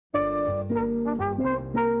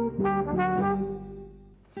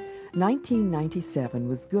1997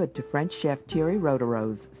 was good to French chef Thierry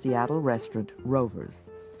Rodereau's Seattle restaurant, Rover's.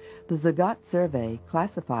 The Zagat survey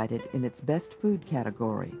classified it in its best food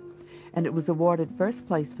category, and it was awarded first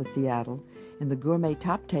place for Seattle in the Gourmet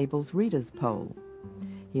Top Table's Readers' Poll.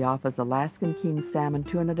 He offers Alaskan King salmon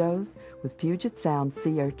tournedos with Puget Sound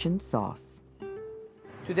sea urchin sauce.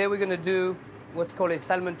 Today we're going to do what's called a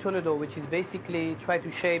salmon tournedo, which is basically try to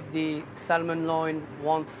shape the salmon loin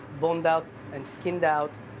once boned out and skinned out,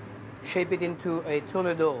 shape it into a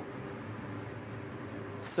tournedo.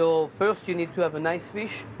 So first you need to have a nice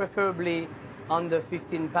fish, preferably under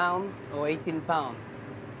 15 pounds or 18 pounds.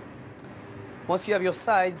 Once you have your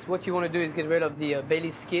sides, what you want to do is get rid of the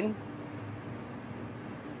belly skin.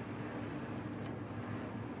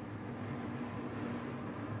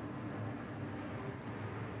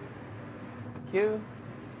 Here.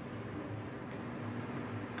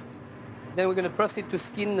 Then we're going to proceed to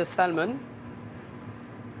skin the salmon.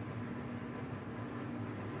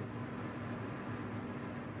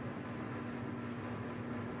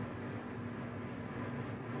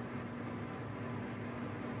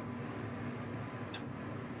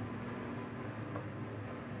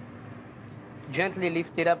 Gently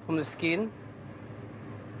lift it up from the skin.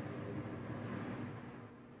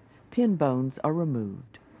 Pin bones are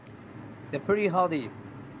removed. They're pretty hardy.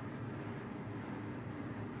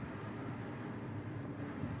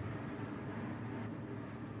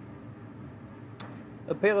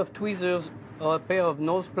 A pair of tweezers or a pair of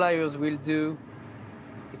nose pliers will do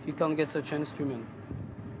if you can't get such an instrument.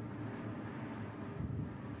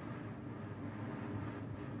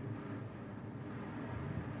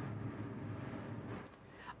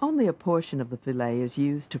 Only a portion of the fillet is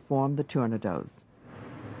used to form the tournedos.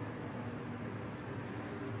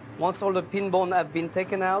 Once all the pin bone have been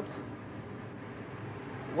taken out,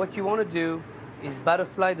 what you want to do is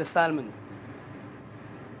butterfly the salmon.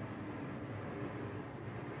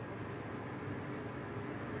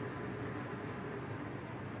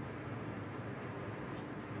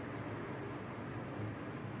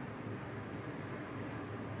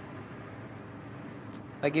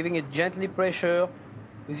 By giving it gently pressure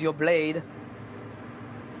with your blade.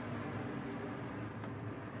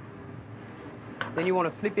 Then you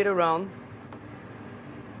want to flip it around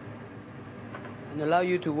and allow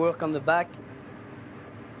you to work on the back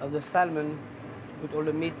of the salmon to put all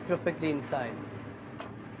the meat perfectly inside.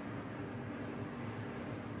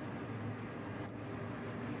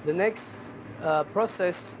 The next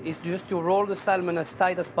process is just to roll the salmon as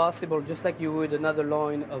tight as possible, just like you would another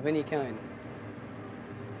loin of any kind.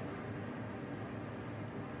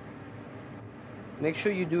 Make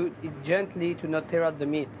sure you do it gently to not tear out the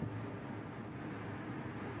meat.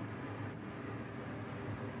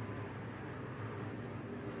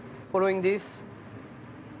 Following this,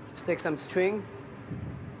 just take some string.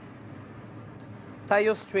 Tie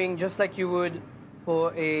your string just like you would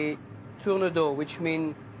for a tournedo, which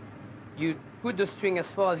means you put the string as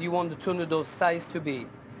far as you want the tournedo's size to be.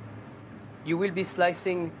 You will be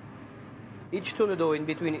slicing each tournedo in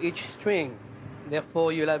between each string.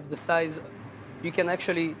 Therefore, you'll have the size. You can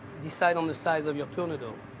actually decide on the size of your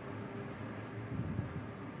tournedo.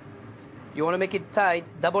 You want to make it tight,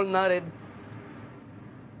 double knotted,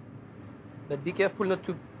 but be careful not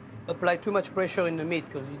to apply too much pressure in the meat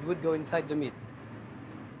because it would go inside the meat.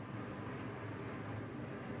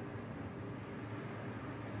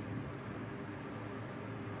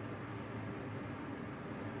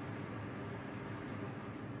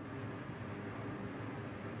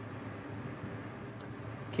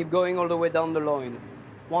 Keep going all the way down the loin.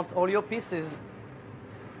 Once all your pieces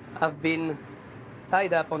have been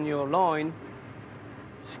tied up on your loin,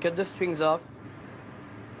 just cut the strings off.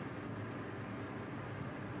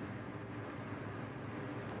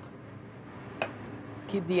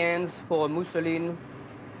 Keep the ends for a mousseline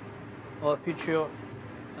or a future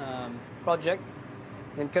project.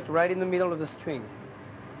 Then cut right in the middle of the string,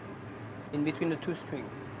 in between the two strings.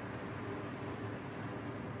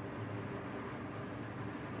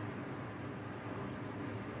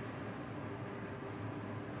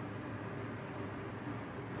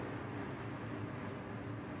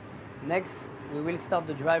 Next, we will start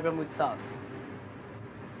the dry vermouth sauce,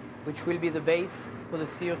 which will be the base for the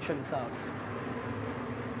sea urchin sauce.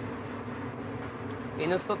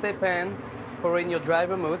 In a sauté pan, pour in your dry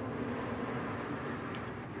vermouth.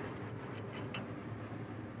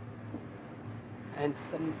 And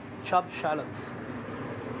some chopped shallots.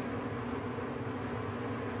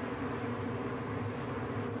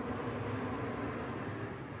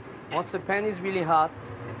 Once the pan is really hot,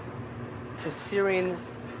 just sear in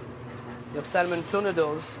your salmon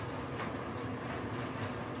tournedos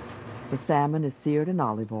The salmon is seared in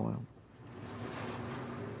olive oil.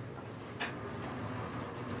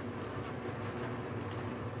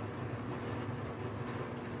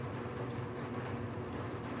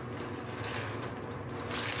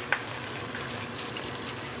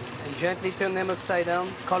 And gently turn them upside down,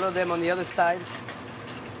 color them on the other side,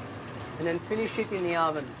 and then finish it in the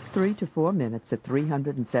oven. 3 to 4 minutes at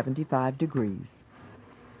 375 degrees.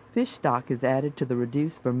 Fish stock is added to the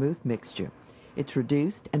reduced vermouth mixture. It's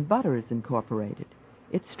reduced and butter is incorporated.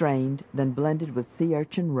 It's strained, then blended with sea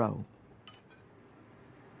urchin roe.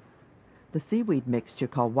 The seaweed mixture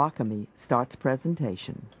called wakame starts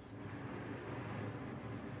presentation.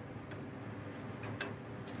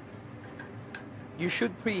 You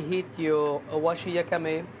should preheat your awashi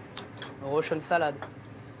yakame or ocean salad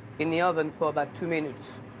in the oven for about 2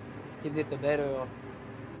 minutes. Gives it a better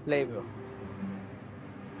flavor.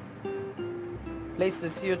 Place the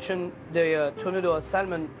sea urchin, the tournedos or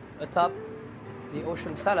salmon atop the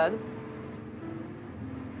ocean salad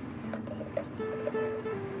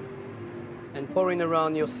and pour in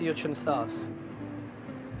around your sea urchin sauce.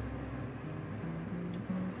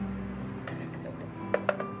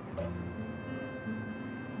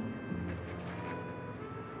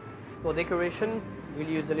 For decoration, we'll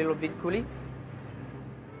use a little bit coulis.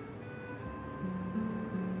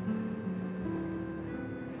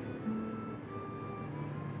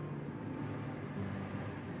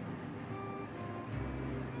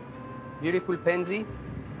 Beautiful pansy.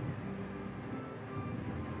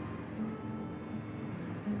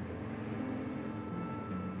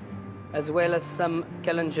 As well as some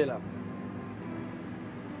calendula.